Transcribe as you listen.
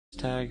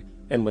tag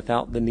and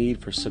without the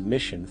need for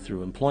submission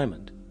through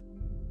employment?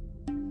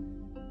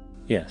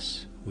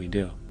 Yes, we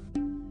do.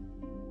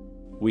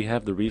 We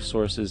have the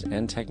resources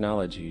and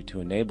technology to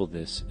enable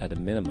this at a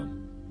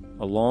minimum,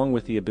 along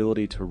with the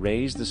ability to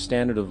raise the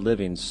standard of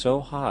living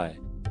so high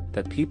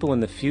that people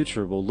in the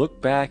future will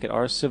look back at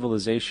our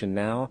civilization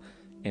now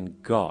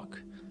and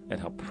gawk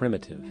at how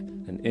primitive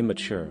and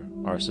immature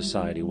our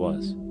society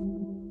was.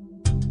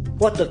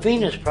 What the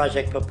Venus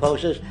Project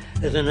proposes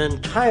is an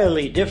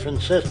entirely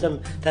different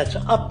system that's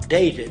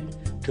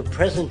updated to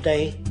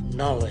present-day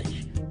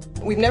knowledge.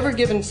 We've never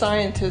given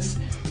scientists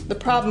the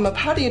problem of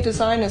how do you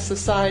design a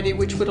society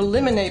which would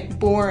eliminate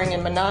boring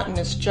and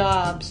monotonous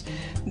jobs,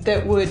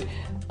 that would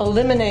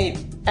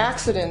eliminate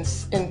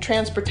accidents in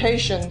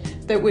transportation,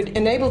 that would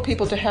enable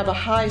people to have a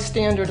high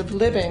standard of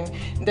living,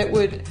 that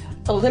would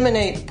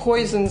eliminate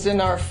poisons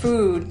in our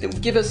food, that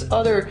would give us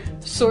other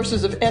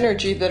sources of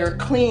energy that are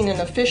clean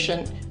and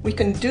efficient. We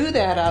can do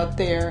that out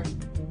there.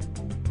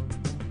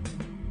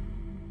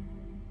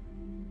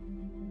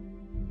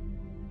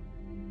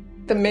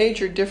 The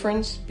major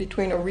difference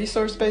between a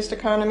resource-based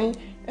economy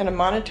and a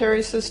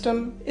monetary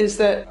system is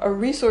that a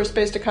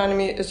resource-based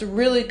economy is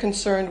really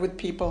concerned with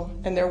people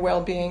and their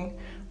well-being,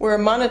 where a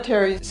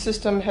monetary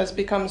system has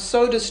become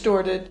so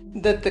distorted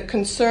that the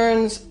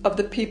concerns of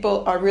the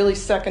people are really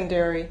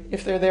secondary,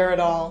 if they're there at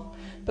all.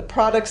 The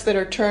products that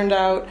are turned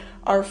out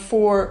are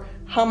for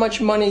how much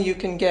money you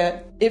can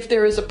get. If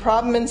there is a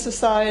problem in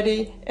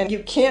society and you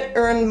can't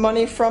earn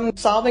money from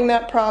solving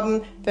that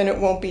problem, then it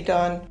won't be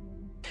done.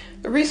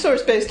 The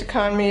resource-based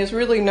economy is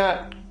really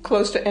not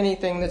close to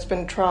anything that's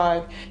been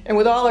tried. And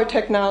with all our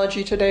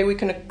technology today, we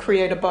can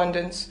create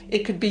abundance. It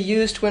could be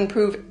used to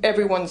improve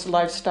everyone's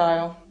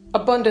lifestyle.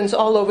 Abundance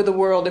all over the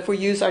world if we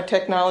use our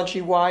technology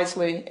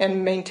wisely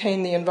and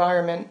maintain the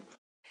environment.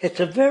 It's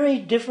a very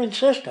different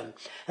system,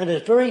 and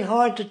it's very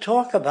hard to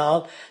talk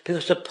about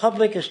because the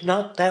public is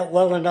not that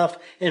well enough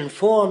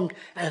informed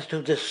as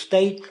to the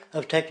state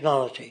of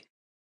technology.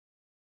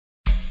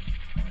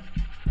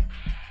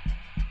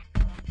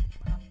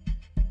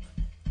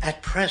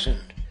 At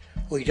present,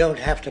 we don't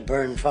have to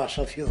burn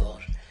fossil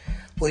fuels.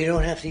 We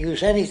don't have to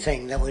use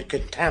anything that would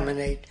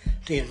contaminate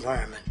the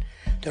environment.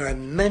 There are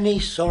many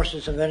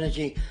sources of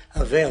energy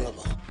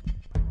available.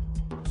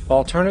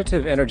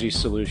 Alternative energy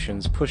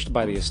solutions pushed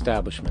by the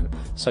establishment,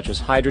 such as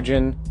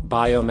hydrogen,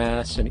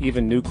 biomass, and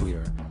even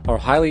nuclear, are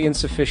highly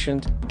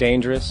insufficient,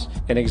 dangerous,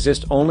 and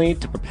exist only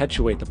to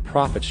perpetuate the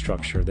profit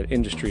structure that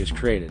industry has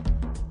created.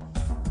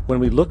 When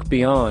we look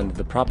beyond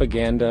the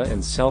propaganda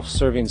and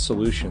self-serving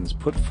solutions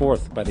put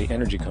forth by the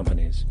energy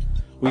companies,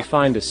 we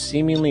find a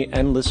seemingly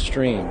endless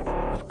stream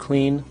of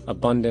clean,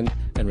 abundant,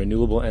 and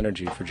renewable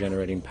energy for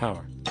generating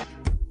power.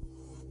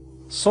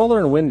 Solar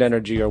and wind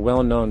energy are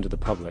well known to the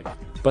public,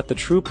 but the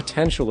true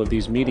potential of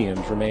these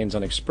mediums remains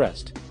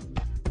unexpressed.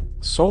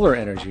 Solar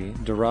energy,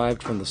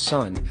 derived from the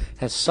sun,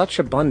 has such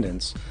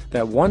abundance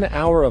that 1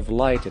 hour of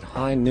light at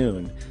high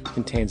noon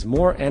contains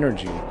more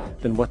energy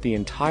than what the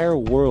entire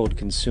world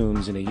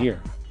consumes in a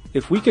year.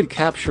 If we could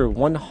capture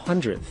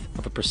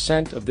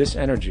 1/100% of this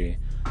energy,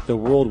 the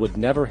world would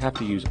never have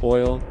to use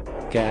oil,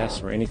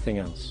 gas, or anything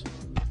else.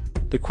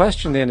 The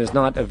question then is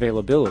not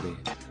availability,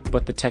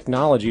 but the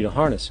technology to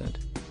harness it.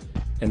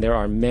 And there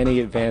are many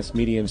advanced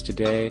mediums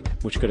today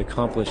which could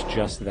accomplish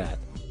just that,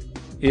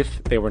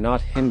 if they were not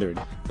hindered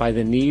by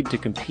the need to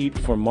compete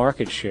for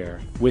market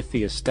share with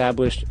the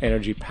established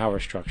energy power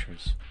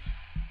structures.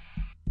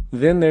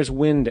 Then there's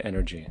wind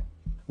energy.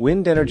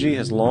 Wind energy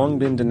has long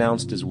been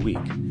denounced as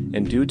weak,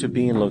 and due to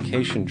being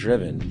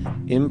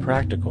location-driven,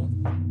 impractical.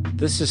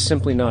 This is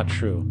simply not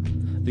true.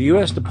 The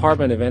U.S.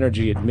 Department of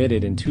Energy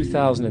admitted in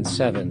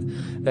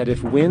 2007 that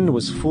if wind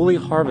was fully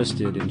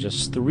harvested in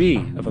just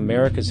 3 of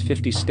America's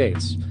 50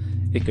 states,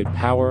 it could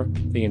power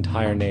the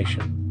entire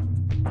nation.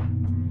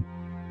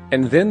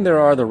 And then there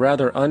are the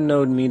rather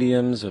unknown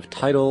mediums of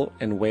tidal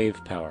and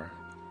wave power.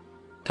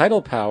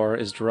 Tidal power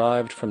is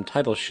derived from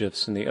tidal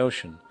shifts in the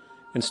ocean.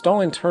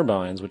 Installing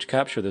turbines which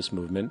capture this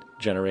movement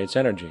generates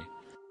energy.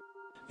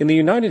 In the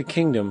United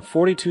Kingdom,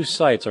 42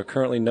 sites are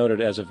currently noted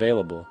as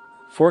available,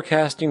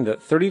 forecasting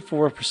that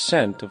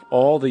 34% of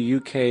all the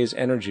UK's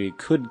energy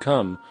could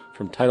come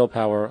from tidal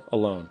power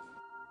alone.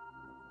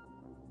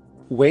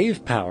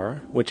 Wave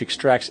power, which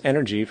extracts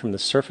energy from the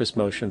surface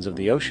motions of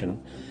the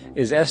ocean,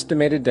 is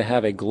estimated to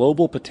have a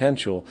global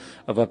potential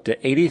of up to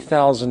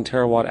 80,000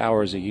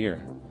 terawatt-hours a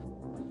year.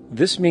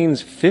 This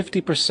means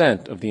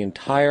 50% of the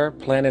entire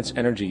planet's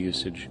energy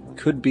usage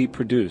could be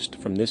produced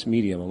from this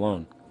medium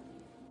alone.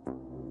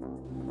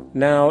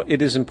 Now,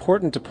 it is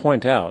important to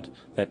point out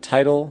that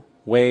tidal,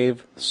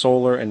 wave,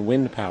 solar, and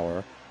wind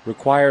power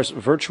requires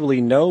virtually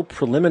no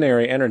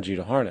preliminary energy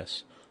to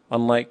harness,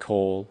 unlike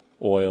coal,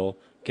 oil,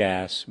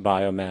 gas,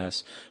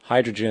 biomass,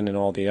 hydrogen, and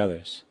all the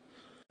others.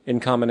 In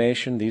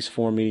combination, these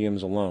 4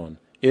 mediums alone,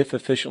 if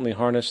efficiently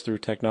harnessed through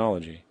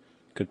technology,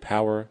 could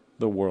power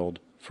the world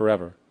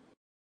forever.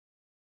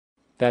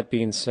 That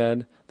being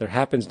said, there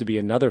happens to be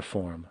another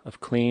form of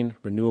clean,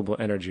 renewable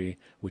energy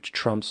which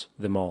trumps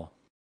them all: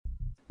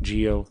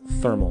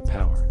 geothermal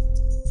power.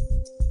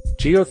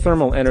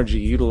 Geothermal energy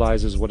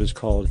utilizes what is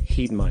called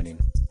heat mining,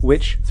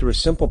 which, through a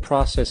simple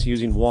process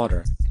using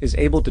water, is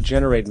able to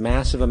generate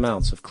massive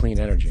amounts of clean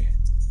energy.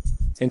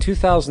 In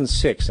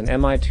 2006, an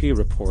MIT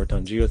report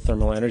on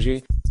geothermal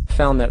energy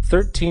found that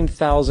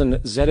 13,000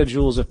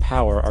 zettajoules of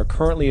power are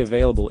currently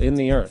available in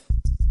the Earth,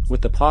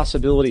 with the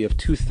possibility of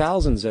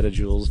 2,000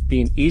 zettajoules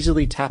being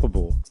easily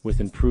tappable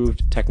with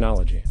improved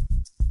technology.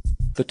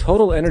 The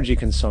total energy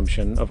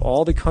consumption of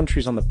all the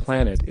countries on the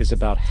planet is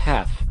about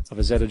half of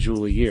a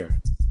zettajoule a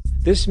year.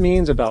 This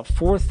means about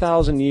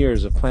 4,000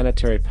 years of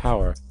planetary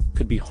power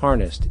could be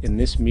harnessed in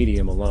this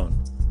medium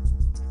alone.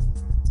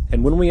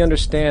 And when we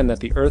understand that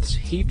the Earth's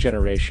heat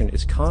generation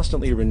is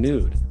constantly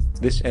renewed,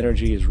 this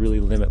energy is really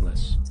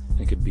limitless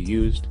and could be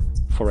used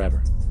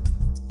forever.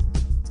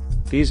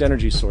 These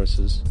energy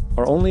sources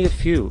are only a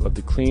few of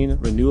the clean,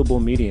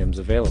 renewable mediums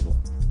available,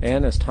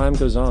 and as time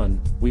goes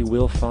on, we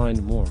will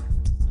find more.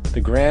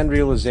 The grand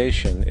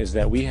realization is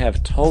that we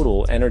have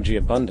total energy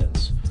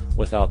abundance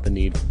without the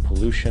need for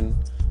pollution,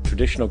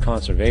 traditional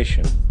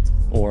conservation,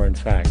 or, in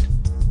fact,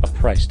 a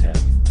price tag.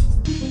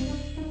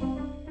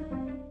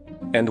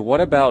 And what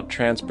about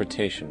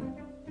transportation?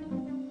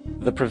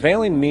 The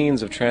prevailing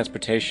means of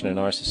transportation in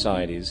our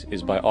societies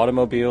is by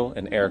automobile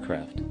and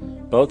aircraft,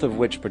 both of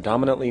which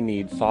predominantly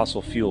need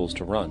fossil fuels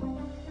to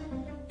run.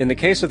 In the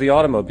case of the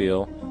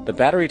automobile, the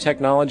battery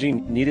technology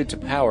needed to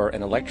power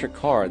an electric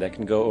car that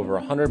can go over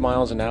 100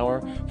 miles an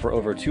hour for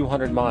over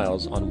 200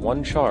 miles on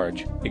one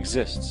charge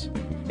exists,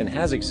 and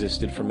has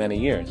existed for many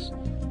years.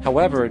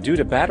 However, due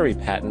to battery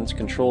patents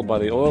controlled by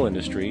the oil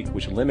industry,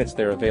 which limits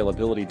their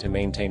availability to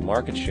maintain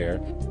market share,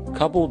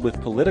 coupled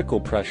with political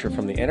pressure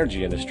from the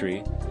energy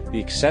industry, the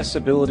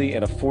accessibility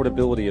and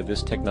affordability of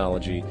this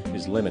technology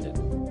is limited.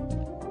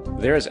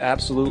 There is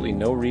absolutely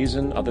no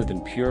reason other than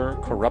pure,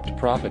 corrupt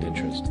profit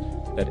interest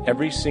that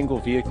every single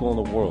vehicle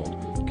in the world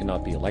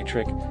cannot be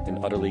electric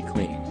and utterly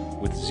clean,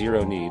 with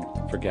zero need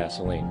for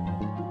gasoline.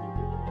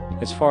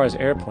 As far as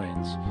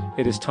airplanes,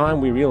 it is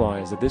time we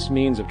realize that this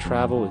means of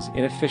travel is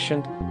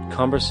inefficient,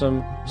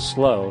 cumbersome,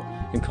 slow,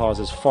 and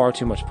causes far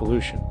too much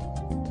pollution.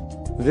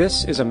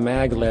 This is a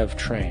maglev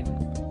train.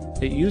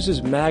 It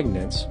uses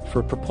magnets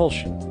for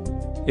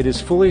propulsion. It is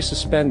fully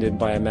suspended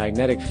by a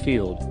magnetic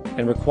field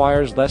and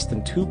requires less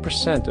than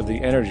 2% of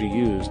the energy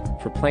used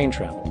for plane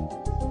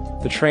travel.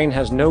 The train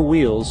has no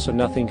wheels, so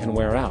nothing can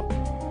wear out.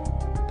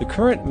 The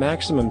current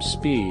maximum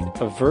speed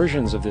of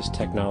versions of this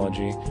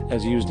technology,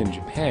 as used in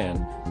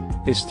Japan,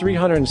 is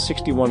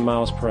 361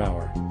 miles per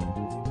hour.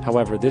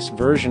 However, this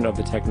version of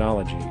the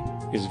technology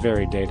is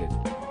very dated.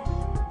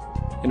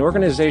 An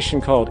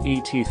organization called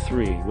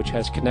ET3, which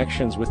has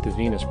connections with the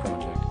Venus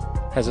Project,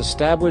 has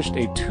established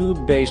a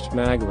tube-based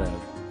maglev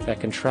that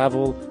can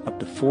travel up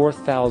to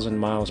 4,000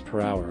 miles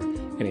per hour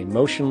in a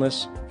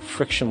motionless,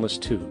 frictionless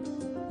tube,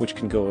 which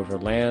can go over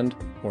land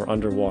or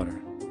underwater.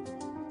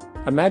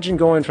 Imagine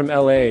going from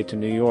LA to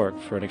New York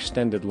for an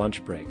extended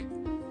lunch break,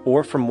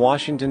 or from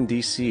Washington,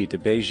 D.C. to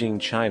Beijing,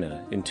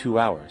 China in 2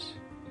 hours.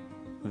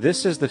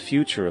 This is the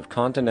future of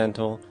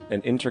continental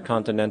and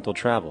intercontinental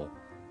travel,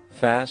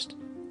 fast,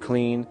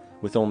 clean,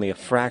 with only a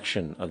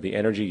fraction of the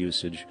energy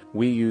usage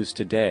we use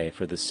today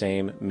for the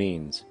same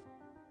means.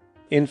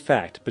 In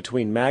fact,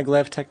 between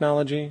maglev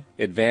technology,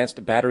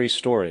 advanced battery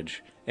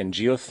storage, and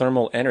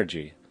geothermal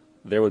energy,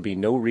 there would be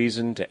no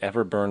reason to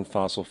ever burn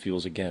fossil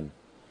fuels again.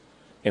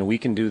 And we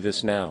can do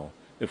this now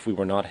if we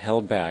were not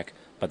held back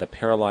by the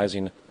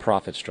paralyzing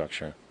profit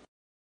structure.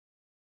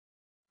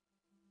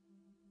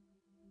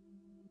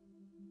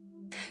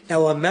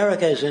 Now,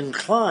 America is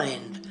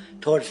inclined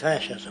toward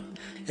fascism.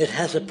 It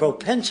has a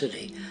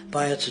propensity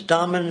by its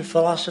dominant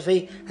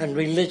philosophy and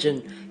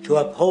religion to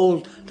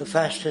uphold the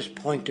fascist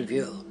point of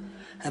view.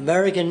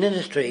 American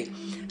industry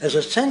is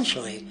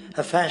essentially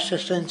a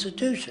fascist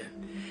institution.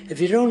 If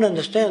you don't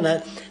understand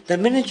that, the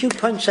minute you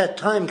punch that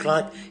time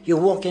clock, you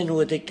walk into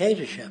a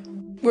dictatorship.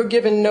 We're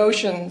given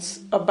notions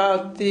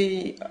about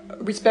the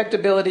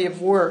respectability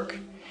of work,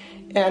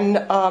 and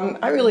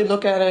I really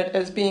look at it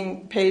as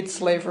being paid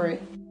slavery.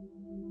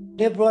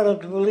 They're brought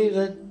up to believe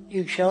that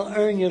you shall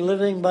earn your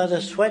living by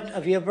the sweat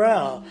of your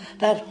brow.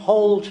 That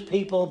holds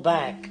people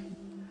back,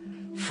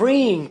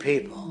 freeing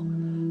people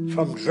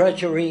from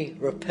drudgery,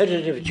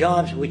 repetitive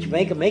jobs which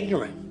make them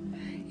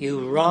ignorant.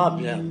 You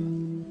rob them.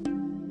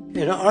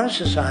 In our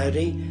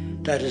society,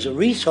 that is a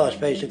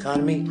resource-based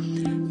economy,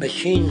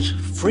 machines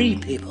free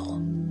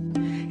people.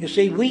 You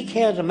see, we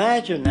can't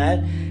imagine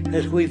that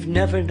because we've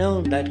never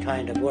known that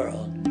kind of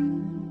world.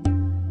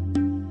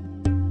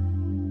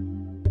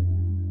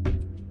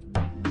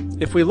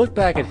 If we look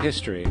back at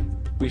history,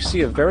 we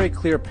see a very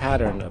clear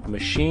pattern of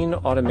machine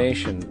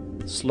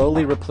automation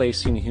slowly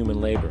replacing human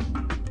labor.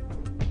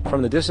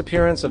 From the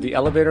disappearance of the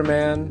elevator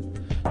man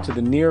to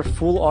the near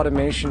full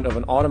automation of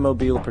an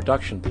automobile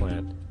production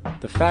plant,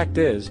 the fact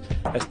is,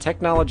 as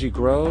technology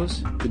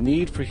grows, the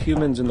need for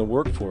humans in the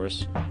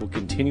workforce will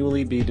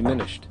continually be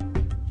diminished.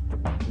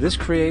 This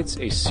creates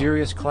a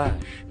serious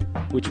clash,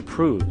 which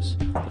proves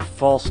the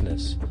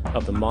falseness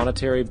of the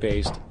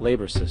monetary-based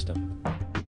labor system.